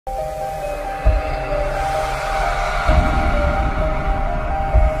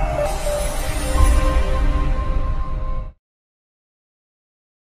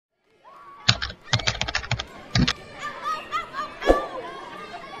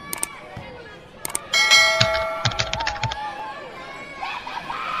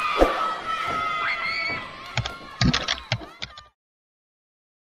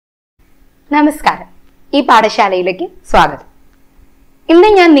നമസ്കാരം. ഈ പാഠശാലയിലേക്ക് സ്വാഗതം. ഇന്ന്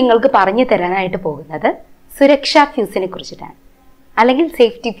ഞാൻ നിങ്ങൾക്ക് പറഞ്ഞു തരാനായിട്ട് പോകുന്നത് സുരക്ഷാ ഫ്യൂസിനെ കുറിച്ചിട്ടാണ്, അല്ലെങ്കിൽ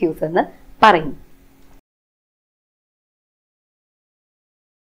സേഫ്റ്റി ഫ്യൂസ് എന്ന് പറയുന്നു.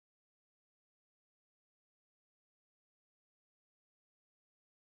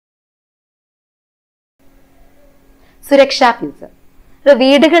 സുരക്ഷാ ഫ്യൂസ്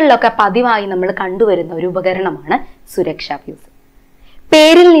വീടുകളിലൊക്കെ പതിവായി നമ്മൾ കണ്ടുവരുന്ന ഒരു ഉപകരണമാണ് സുരക്ഷാ ഫ്യൂസ്.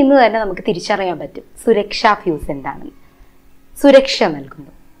 പേരിൽ നിന്ന് തന്നെ നമുക്ക് തിരിച്ചറിയാൻ പറ്റും സുരക്ഷാ ഫ്യൂസ് എന്താണെന്ന്. സുരക്ഷ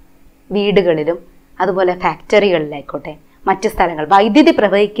നൽകുന്നു. വീടുകളിലും അതുപോലെ ഫാക്ടറികളിലായിക്കോട്ടെ, മറ്റു സ്ഥലങ്ങൾ, വൈദ്യുതി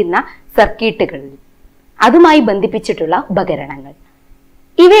പ്രവഹിക്കുന്ന സർക്യൂട്ടുകളിൽ അതുമായി ബന്ധിപ്പിച്ചിട്ടുള്ള ഉപകരണങ്ങൾ,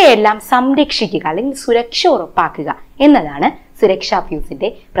 ഇവയെല്ലാം സംരക്ഷിക്കുക അല്ലെങ്കിൽ സുരക്ഷ ഉറപ്പാക്കുക എന്നതാണ് സുരക്ഷാ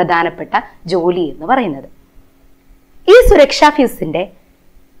ഫ്യൂസിന്റെ പ്രധാനപ്പെട്ട ജോലി എന്ന് പറയുന്നത്. ഈ സുരക്ഷാ ഫ്യൂസിന്റെ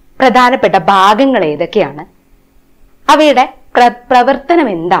പ്രധാനപ്പെട്ട ഭാഗങ്ങൾ ഏതൊക്കെയാണ്, അവയുടെ പ്രവർത്തനം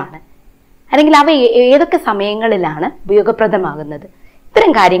എന്താണ്, അല്ലെങ്കിൽ അവ ഏതൊക്കെ സമയങ്ങളിലാണ് ഉപയോഗപ്രദമാകുന്നത്,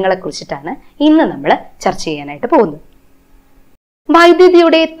 ഇത്തരം കാര്യങ്ങളെ കുറിച്ചിട്ടാണ് ഇന്ന് നമ്മൾ ചർച്ച ചെയ്യാനായിട്ട് പോകുന്നത്.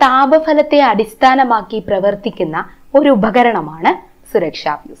 വൈദ്യുതിയുടെ താപഫലത്തെ അടിസ്ഥാനമാക്കി പ്രവർത്തിക്കുന്ന ഒരു ഉപകരണമാണ്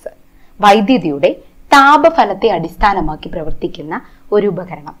സുരക്ഷാ ഫ്യൂസ്. വൈദ്യുതിയുടെ താപഫലത്തെ അടിസ്ഥാനമാക്കി പ്രവർത്തിക്കുന്ന ഒരു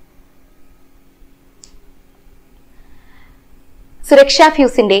ഉപകരണം. സുരക്ഷാ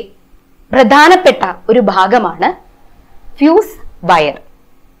ഫ്യൂസിന്റെ പ്രധാനപ്പെട്ട ഒരു ഭാഗമാണ് ഫ്യൂസ് വയർ.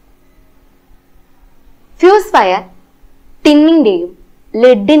 ഫ്യൂസ് വയർ ടിന്നിന്റെയും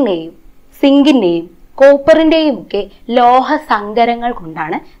ലെഡിന്റെയും സിങ്കിന്റെയും കോപ്പറിന്റെയും ഒക്കെ ലോഹ സങ്കരങ്ങൾ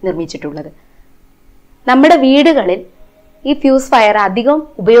കൊണ്ടാണ് നിർമ്മിച്ചിട്ടുള്ളത്. നമ്മുടെ വീടുകളിൽ ഈ ഫ്യൂസ് വയർ അധികം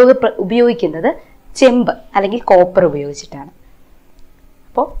ഉപയോഗിക്കുന്നത് ചെമ്പ് അല്ലെങ്കിൽ കോപ്പർ ഉപയോഗിച്ചിട്ടാണ്.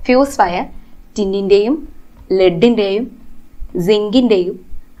 അപ്പോൾ ഫ്യൂസ് വയർ ടിന്നിന്റെയും ലെഡിന്റെയും സിങ്കിന്റെയും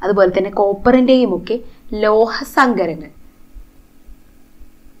അതുപോലെ തന്നെ കോപ്പറിന്റെയും ഒക്കെ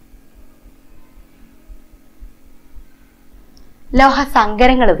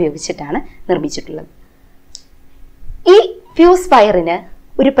ലോഹസങ്കരങ്ങൾ ഉപയോഗിച്ചിട്ടാണ് നിർമ്മിച്ചിട്ടുള്ളത്. ഈ ഫ്യൂസ് വയറിന്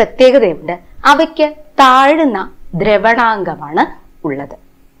ഒരു പ്രത്യേകതയുണ്ട്. അവയ്ക്ക് താഴ്ന്ന ദ്രവണാങ്കമാണ് ഉള്ളത്.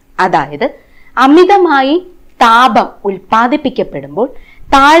 അതായത് അമിതമായി താപം ഉൽപ്പാദിപ്പിക്കപ്പെടുമ്പോൾ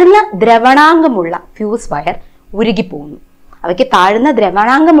താഴ്ന്ന ദ്രവണാങ്കമുള്ള ഫ്യൂസ് വയർ ഉരുകിപ്പോകുന്നു. അവയ്ക്ക് താഴ്ന്ന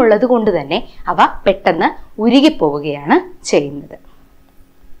ദ്രവണാങ്കമുള്ളത് കൊണ്ട് തന്നെ അവ പെട്ടെന്ന് ഉരുകിപ്പോവുകയാണ് ചെയ്യുന്നത്.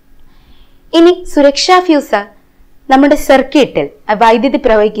 ഇനി സുരക്ഷാ ഫ്യൂസ് നമ്മുടെ സർക്യൂട്ടിൽ, വൈദ്യുതി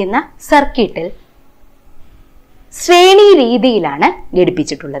പ്രവഹിക്കുന്ന സർക്യൂട്ടിൽ ശ്രേണി രീതിയിലാണ്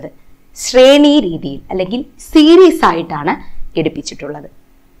ഘടിപ്പിച്ചിട്ടുള്ളത്. ശ്രേണി രീതിയിൽ അല്ലെങ്കിൽ സീരീസ് ആയിട്ടാണ് ഘടിപ്പിച്ചിട്ടുള്ളത്.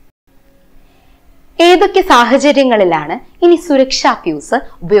 ഏതൊക്കെ സാഹചര്യങ്ങളിലാണ് ഇനി സുരക്ഷാ ഫ്യൂസ്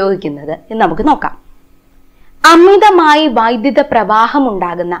ഉപയോഗിക്കുന്നത് എന്ന് നമുക്ക് നോക്കാം. അമിതമായി വൈദ്യുത പ്രവാഹം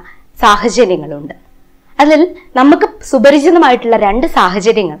ഉണ്ടാകുന്ന സാഹചര്യങ്ങളുണ്ട്. അതിൽ നമുക്ക് സുപരിചിതമായിട്ടുള്ള രണ്ട്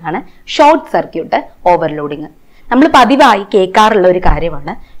സാഹചര്യങ്ങളാണ് ഷോർട്ട് സർക്യൂട്ട്, ഓവർലോഡിങ്. നമ്മൾ പതിവായി കേൾക്കാറുള്ള ഒരു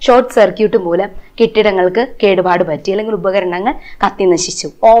കാര്യമാണ് ഷോർട്ട് സർക്യൂട്ട് മൂലം കെട്ടിടങ്ങൾക്ക് കേടുപാട് പറ്റി, അല്ലെങ്കിൽ ഉപകരണങ്ങൾ കത്തി നശിച്ചു,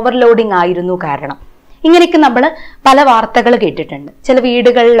 ഓവർലോഡിങ് ആയിരുന്നു കാരണം. ഇങ്ങനെയൊക്കെ നമ്മൾ പല വാർത്തകൾ കേട്ടിട്ടുണ്ട്. ചില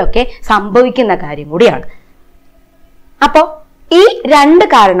വീടുകളിലൊക്കെ സംഭവിക്കുന്ന കാര്യം കൂടിയാണ്. അപ്പോൾ ഈ രണ്ട്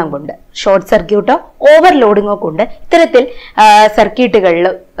കാരണം കൊണ്ട്, ഷോർട്ട് സർക്യൂട്ടോ ഓവർലോഡിങ്ങോ കൊണ്ട് ഇത്തരത്തിൽ സർക്യൂട്ടുകളിൽ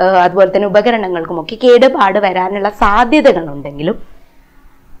അതുപോലെ തന്നെ ഉപകരണങ്ങൾക്കുമൊക്കെ കേടുപാട് വരാനുള്ള സാധ്യതകളുണ്ടെങ്കിലും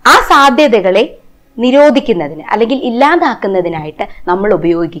ആ സാധ്യതകളെ നിരോധിക്കുന്നതിന് അല്ലെങ്കിൽ ഇല്ലാതാക്കുന്നതിനായിട്ട് നമ്മൾ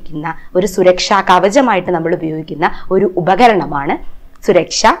ഉപയോഗിക്കുന്ന ഒരു സുരക്ഷാ കവചമായിട്ട് നമ്മൾ ഉപയോഗിക്കുന്ന ഒരു ഉപകരണമാണ്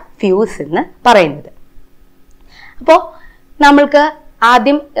സുരക്ഷാ ഫ്യൂസ് എന്ന് പറയുന്നത്. അപ്പോൾ നമ്മൾക്ക്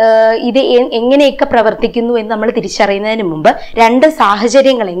ആദ്യം ഇത് എങ്ങനെയൊക്കെ പ്രവർത്തിക്കുന്നു എന്ന് നമ്മൾ തിരിച്ചറിയുന്നതിന് മുമ്പ് രണ്ട്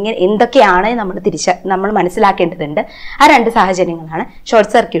സാഹചര്യങ്ങൾ എന്തൊക്കെയാണ് നമ്മൾ മനസ്സിലാക്കേണ്ടതുണ്ട്. ആ രണ്ട് സാഹചര്യങ്ങളാണ്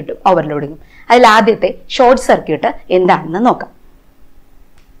ഷോർട്ട് സർക്യൂട്ടും ഓവർലോഡിങ്ങും. അതിൽ ആദ്യത്തെ ഷോർട്ട് സർക്യൂട്ട് എന്താണെന്ന് നോക്കാം.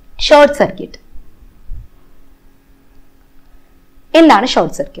 ഷോർട്ട് സർക്യൂട്ട് എന്താണ്?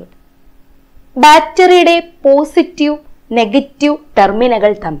 ഷോർട്ട് സർക്യൂട്ട് ബാറ്ററിയുടെ പോസിറ്റീവ് നെഗറ്റീവ്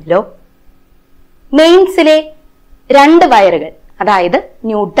ടെർമിനലുകൾ തമ്മിലോ മെയിൻസിലെ രണ്ട് വയറുകൾ, അതായത്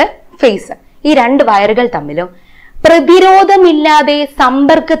ന്യൂട്രൽ, ഫേസ്, ഈ രണ്ട് വയറുകൾ തമ്മിലും പ്രതിരോധമില്ലാതെ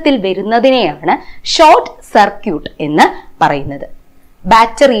സമ്പർക്കത്തിൽ വരുന്നതിനെയാണ് ഷോർട്ട് സർക്യൂട്ട് എന്ന് പറയുന്നത്.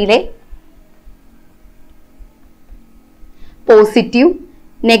 ബാറ്ററിയിലെ പോസിറ്റീവ്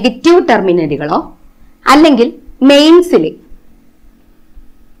നെഗറ്റീവ് ടെർമിനലുകളോ അല്ലെങ്കിൽ മെയിൻസിലെ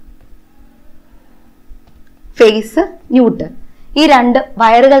ഫേസ്, ന്യൂട്രൽ, ഈ രണ്ട്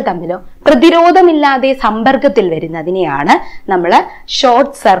വയറുകൾ തമ്മിലോ പ്രതിരോധമില്ലാതെ സമ്പർക്കത്തിൽ വരുന്നതിനെയാണ് നമ്മൾ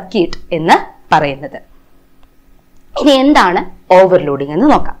ഷോർട്ട് സർക്യൂട്ട് എന്ന് പറയുന്നത്. ഇനി എന്താണ് ഓവർലോഡിംഗ് എന്ന്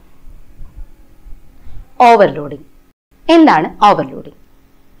നോക്കാം. ഓവർലോഡിംഗ് എന്താണ്? ഓവർലോഡിംഗ്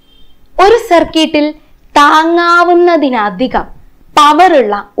ഒരു സർക്യൂട്ടിൽ താങ്ങാവുന്നതിനധികം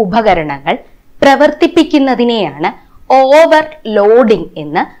പവറുള്ള ഉപകരണങ്ങൾ പ്രവർത്തിപ്പിക്കുന്നതിനെയാണ് ഓവർലോഡിംഗ്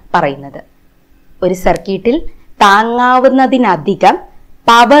എന്ന് പറയുന്നത്. ഒരു സർക്യൂട്ടിൽ താങ്ങാവുന്നതിനധികം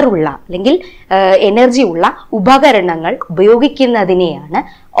പവറുള്ള അല്ലെങ്കിൽ എനർജി ഉള്ള ഉപകരണങ്ങൾ ഉപയോഗിക്കുന്നതിനെയാണ്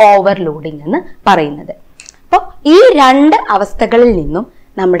ഓവർലോഡിംഗ് എന്ന് പറയുന്നത്. അപ്പോൾ ഈ രണ്ട് അവസ്ഥകളിൽ നിന്നും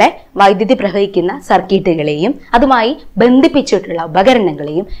നമ്മുടെ വൈദ്യുതി പ്രവഹിക്കുന്ന സർക്യൂട്ടുകളെയും അതുമായി ബന്ധിപ്പിച്ചിട്ടുള്ള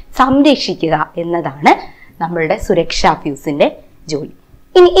ഉപകരണങ്ങളെയും സംരക്ഷിക്കുക എന്നതാണ് നമ്മളുടെ സുരക്ഷാ ഫ്യൂസിന്റെ ജോലി.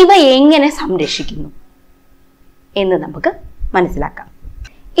 ഇനി ഇവ എങ്ങനെ സംരക്ഷിക്കുന്നു എന്ന് നമുക്ക് മനസ്സിലാക്കാം.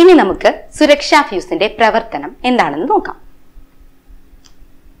 ഇനി നമുക്ക് സുരക്ഷാ ഫ്യൂസിന്റെ പ്രവർത്തനം എന്താണെന്ന് നോക്കാം.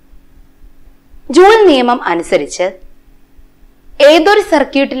 ജൂൾ നിയമം അനുസരിച്ച് ഏതൊരു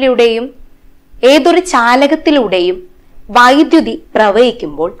സർക്യൂട്ടിലൂടെയും ഏതൊരു ചാലകത്തിലൂടെയും വൈദ്യുതി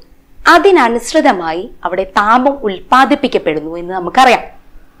പ്രവഹിക്കുമ്പോൾ അതിനനുസൃതമായി അവിടെ താപം ഉൽപ്പാദിപ്പിക്കപ്പെടുന്നു എന്ന് നമുക്കറിയാം.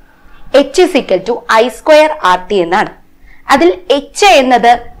 H=I²RT എന്നാണ്. അതിൽ H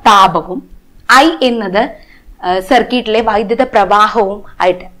എന്നത് താപവും I എന്നത് സർക്യൂട്ടിലെ വൈദ്യുത പ്രവാഹവും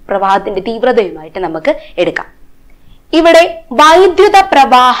ആയിട്ട് പ്രവാഹത്തിന്റെ തീവ്രതയുമായിട്ട് നമുക്ക് എടുക്കാം. ഇവിടെ വൈദ്യുത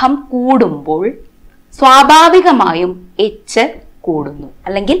പ്രവാഹം കൂടുമ്പോൾ സ്വാഭാവികമായും H കൂടുന്നു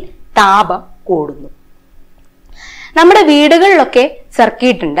അല്ലെങ്കിൽ താപം കൂടുന്നു. നമ്മുടെ വീടുകളിലൊക്കെ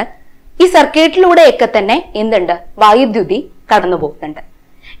സർക്യൂട്ട് ഉണ്ട്. ഈ സർക്യൂട്ടിലൂടെയൊക്കെ തന്നെ എന്തുണ്ട്? വൈദ്യുതി കടന്നു പോകുന്നുണ്ട്.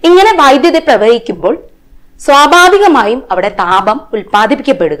 ഇങ്ങനെ വൈദ്യുതി പ്രവഹിക്കുമ്പോൾ സ്വാഭാവികമായും അവിടെ താപം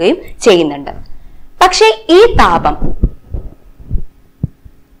ഉൽപ്പാദിപ്പിക്കപ്പെടുകയും ചെയ്യുന്നുണ്ട്. പക്ഷെ ഈ താപം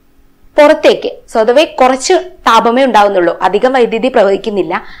പുറത്തേക്ക് സ്വതവേ കുറച്ച് താപമേ ഉണ്ടാവുന്നുള്ളൂ, അധികം വൈദ്യുതി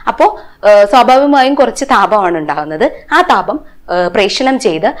പ്രവഹിക്കുന്നില്ല. അപ്പോൾ സ്വാഭാവികമായും കുറച്ച് താപമാണ് ഉണ്ടാകുന്നത്. ആ താപം പ്രേഷണം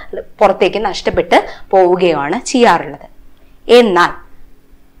ചെയ്ത് പുറത്തേക്ക് നഷ്ടപ്പെട്ട് പോവുകയാണ് ചെയ്യാറുള്ളത്. എന്നാൽ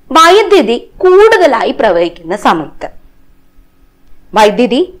വൈദ്യുതി കൂടുതലായി പ്രവഹിക്കുന്ന സമയത്ത്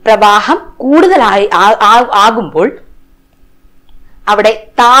വൈദ്യുതി പ്രവാഹം കൂടുതലായി ആകുമ്പോൾ അവിടെ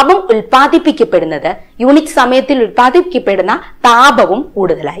താപം ഉൽപ്പാദിപ്പിക്കപ്പെടുന്നത് യൂണിറ്റ് സമയത്തിൽ ഉൽപ്പാദിപ്പിക്കപ്പെടുന്ന താപവും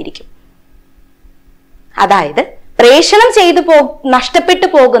കൂടുതലായിരിക്കും. അതായത് പ്രേഷണം ചെയ്തു നഷ്ടപ്പെട്ടു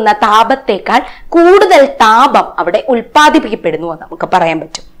പോകുന്ന താപത്തേക്കാൾ കൂടുതൽ താപം അവിടെ ഉൽപ്പാദിപ്പിക്കപ്പെടുന്നു എന്ന് നമുക്ക് പറയാൻ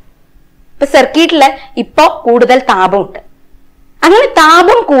പറ്റും. ഇപ്പൊ സർക്യൂട്ടില് ഇപ്പൊ കൂടുതൽ താപമുണ്ട്. അങ്ങനെ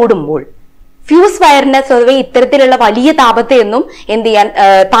താപം കൂടുമ്പോൾ ഫ്യൂസ് വയറിന് സ്വതവേ ഇത്തരത്തിലുള്ള വലിയ താപത്തെയൊന്നും എന്ത് ചെയ്യാൻ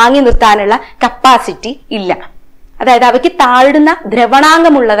താങ്ങി നിർത്താനുള്ള കപ്പാസിറ്റി ഇല്ല. അതായത് അവയ്ക്ക് താഴ്ന്ന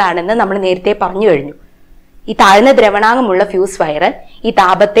ദ്രവണാങ്കമുള്ളതാണെന്ന് നമ്മൾ നേരത്തെ പറഞ്ഞു കഴിഞ്ഞു. ഈ താഴ്ന്ന ദ്രവണാങ്കമുള്ള ഫ്യൂസ് വയർ ഈ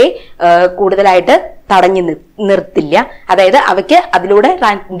താപത്തെ കൂടുതലായിട്ട് തടഞ്ഞു നിർത്തില്ല. അതായത് അവയ്ക്ക് അതിലൂടെ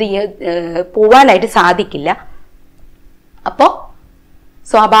പോവാനായിട്ട് സാധിക്കില്ല. അപ്പോ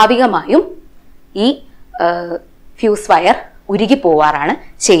സ്വാഭാവികമായും ഈ ഫ്യൂസ് വയർ ഉരുകി പോവാറാണ്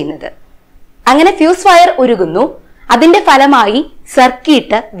ചെയ്യുന്നത്. അങ്ങനെ ഫ്യൂസ് വയർ ഉരുകുന്നു. അതിന്റെ ഫലമായി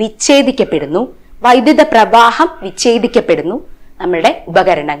സർക്യൂട്ട് വിച്ഛേദിക്കപ്പെടുന്നു, വൈദ്യുത പ്രവാഹം വിച്ഛേദിക്കപ്പെടുന്നു, നമ്മുടെ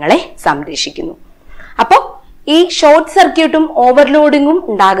ഉപകരണങ്ങളെ സംരക്ഷിക്കുന്നു. അപ്പോൾ ഈ ഷോർട്ട് സർക്യൂട്ടും ഓവർലോഡിങ്ങും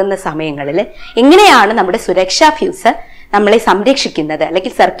ഉണ്ടാകുന്ന സമയങ്ങളിൽ എങ്ങനെയാണ് നമ്മുടെ സുരക്ഷാ ഫ്യൂസ് നമ്മളെ സംരക്ഷിക്കുന്നത്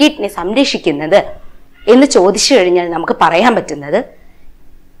അല്ലെങ്കിൽ സർക്യൂട്ടിനെ സംരക്ഷിക്കുന്നത് എന്ന് ചോദിച്ചു കഴിഞ്ഞാൽ നമുക്ക് പറയാൻ പറ്റുന്നത്,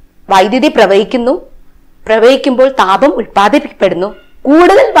 വൈദ്യുതി പ്രവഹിക്കുമ്പോൾ താപം ഉൽപ്പാദിപ്പിക്കപ്പെടുന്നു.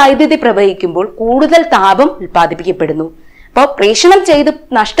 കൂടുതൽ വൈദ്യുതി പ്രവഹിക്കുമ്പോൾ കൂടുതൽ താപം ഉൽപ്പാദിപ്പിക്കപ്പെടുന്നു. അപ്പോൾ പ്രേഷണം ചെയ്ത്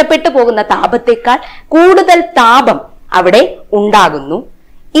നഷ്ടപ്പെട്ടു പോകുന്ന താപത്തേക്കാൾ കൂടുതൽ താപം അവിടെ ഉണ്ടാകുന്നു.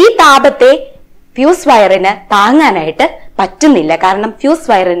 ഈ താപത്തെ ഫ്യൂസ് വയറിന് താങ്ങാനായിട്ട് പറ്റുന്നില്ല. കാരണം ഫ്യൂസ്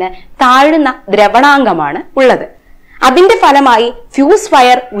വയറിന് താഴ്ന്ന ദ്രവണാങ്കമാണ് ഉള്ളത്. അതിന്റെ ഫലമായി ഫ്യൂസ്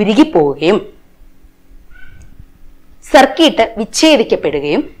വയർ ഉരുകിപ്പോവുകയും സർക്യൂട്ട്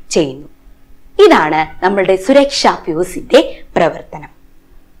വിച്ഛേദിക്കപ്പെടുകയും ചെയ്യുന്നു. ഇതാണ് നമ്മളുടെ സുരക്ഷാ ഫ്യൂസിന്റെ പ്രവർത്തനം.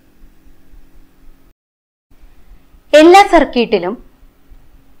 എല്ലാ സർക്യൂട്ടിലും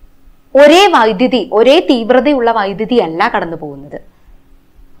ഒരേ തീവ്രതയുള്ള വൈദ്യുതി അല്ല കടന്നു പോകുന്നത്.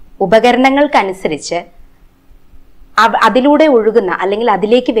 ഉപകരണങ്ങൾക്കനുസരിച്ച് അതിലൂടെ ഒഴുകുന്ന അല്ലെങ്കിൽ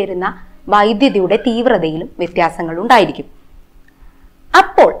അതിലേക്ക് വരുന്ന വൈദ്യുതിയുടെ തീവ്രതയിലും വ്യത്യാസങ്ങൾ ഉണ്ടായിരിക്കും.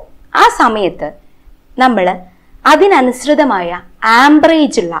 അപ്പോൾ ആ സമയത്ത് നമ്മൾ അതിനനുസൃതമായ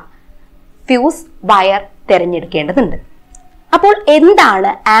ആംബറേജ് ഉള്ള ഫ്യൂസ് വയർ തിരഞ്ഞെടുക്കേണ്ടതുണ്ട്. അപ്പോൾ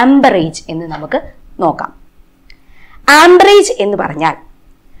എന്താണ് ആംബറേജ് എന്ന് നമുക്ക് നോക്കാം. ആംബറേജ് എന്ന് പറഞ്ഞാൽ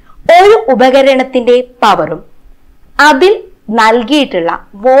ഒരു ഉപകരണത്തിന്റെ പവറും അതിൽ നൽകിയിട്ടുള്ള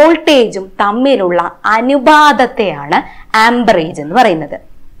വോൾട്ടേജും തമ്മിലുള്ള അനുപാതത്തെയാണ് ആംബറേജ് എന്ന് പറയുന്നത്.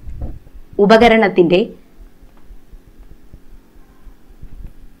 ഉപകരണത്തിന്റെ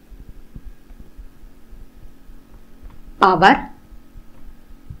പവർ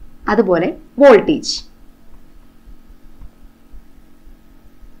അതുപോലെ വോൾട്ടേജ്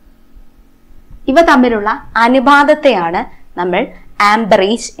ഇവ തമ്മിലുള്ള അനുപാതത്തെയാണ് നമ്മൾ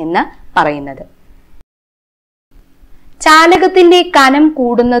ആംബറേജ് എന്ന് പറയുന്നത്. ചാലകത്തിന്റെ കനം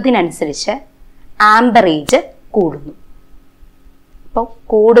കൂടുന്നതിനനുസരിച്ച് ആംബറേജ് കൂടുന്നു. അപ്പോൾ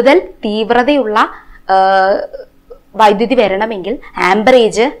കൂടുതൽ തീവ്രതയുള്ള വൈദ്യുതി വരണമെങ്കിൽ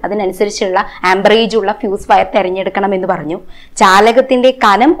ആംബറേജ് ഉള്ള ഫ്യൂസ് വയർ തിരഞ്ഞെടുക്കണം എന്ന് പറഞ്ഞു. ചാലകത്തിന്റെ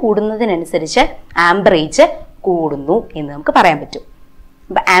കനം കൂടുന്നതിനനുസരിച്ച് ആംബറേജ് കൂടുന്നു എന്ന് നമുക്ക് പറയാൻ പറ്റും.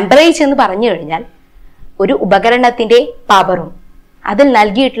 അപ്പൊ ആംബറേജ് എന്ന് പറഞ്ഞു കഴിഞ്ഞാൽ ഒരു ഉപകരണത്തിന്റെ പവറും അതിൽ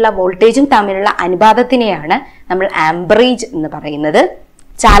നൽകിയിട്ടുള്ള വോൾട്ടേജും തമ്മിലുള്ള അനുപാതത്തിനെയാണ് നമ്മൾ ആംബറേജ് എന്ന് പറയുന്നത്.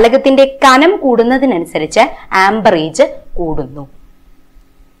 ചാലകത്തിന്റെ കനം കൂടുന്നതിനനുസരിച്ച് ആംബറേജ് കൂടുന്നു.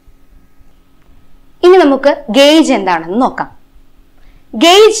 ഇനി നമുക്ക് ഗേജ് എന്താണെന്ന് നോക്കാം.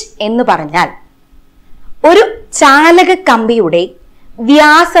 ഗേജ് എന്ന് പറഞ്ഞാൽ ഒരു ചാലക കമ്പിയുടെ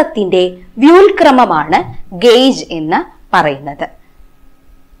വ്യാസത്തിന്റെ വ്യുൽക്രമമാണ് ഗേജ് എന്ന് പറയുന്നത്.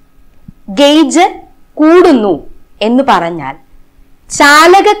 ഗേജ് കൂടുന്നു എന്ന് പറഞ്ഞാൽ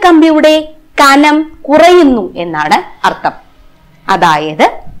ചാലക കമ്പിയുടെ കനം കുറയുന്നു എന്നാണ് അർത്ഥം.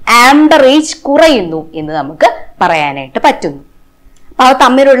 അതായത് ആംബറേജ് കുറയുന്നു എന്ന് നമുക്ക് പറയാനായിട്ട് പറ്റുന്നു. അപ്പൊ അവ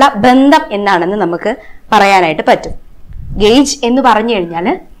തമ്മിലുള്ള ബന്ധം എന്താണെന്ന് നമുക്ക് പറയാനായിട്ട് പറ്റും. ഗേജ് എന്ന് പറഞ്ഞു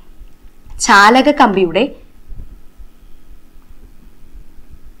കഴിഞ്ഞാൽ ചാലക കമ്പിയുടെ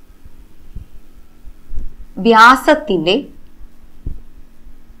വ്യാസത്തിന്റെ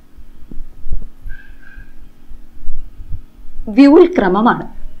വ്യുൽക്രമമാണ്.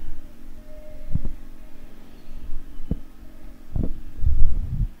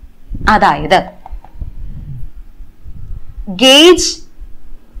 അതായത് ഗേജ്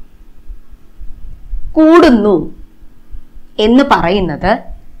കൂടുന്നു എന്ന് പറയുന്നത്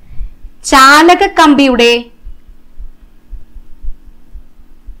ചാലക കമ്പിയുടെ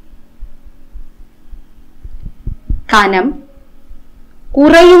കനം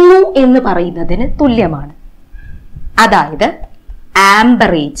കുറയുന്നു എന്ന് പറയുന്നതിന് തുല്യമാണ്. അതായത്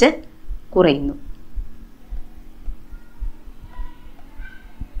ആംബറേജ് കുറയുന്നു.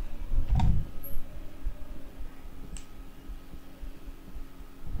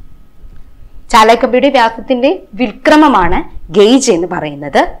 ചാലകക്കമ്പിയുടെ വ്യാസത്തിന്റെ വ്യുൽക്രമമാണ് ഗേജ് എന്ന്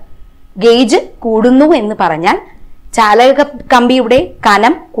പറയുന്നത്. ഗേജ് കൂടുന്നു എന്ന് പറഞ്ഞാൽ ചാലക കമ്പിയുടെ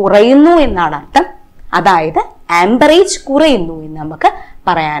കനം കുറയുന്നു എന്നാണ് അർത്ഥം. അതായത് ആംബറേജ് കുറയുന്നു എന്ന് നമുക്ക്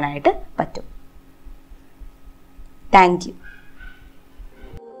പറയാനായിട്ട് പറ്റും. Thank you.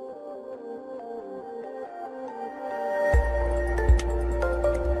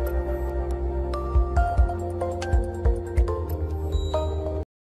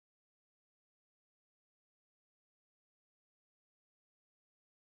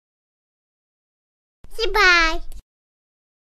 Bye.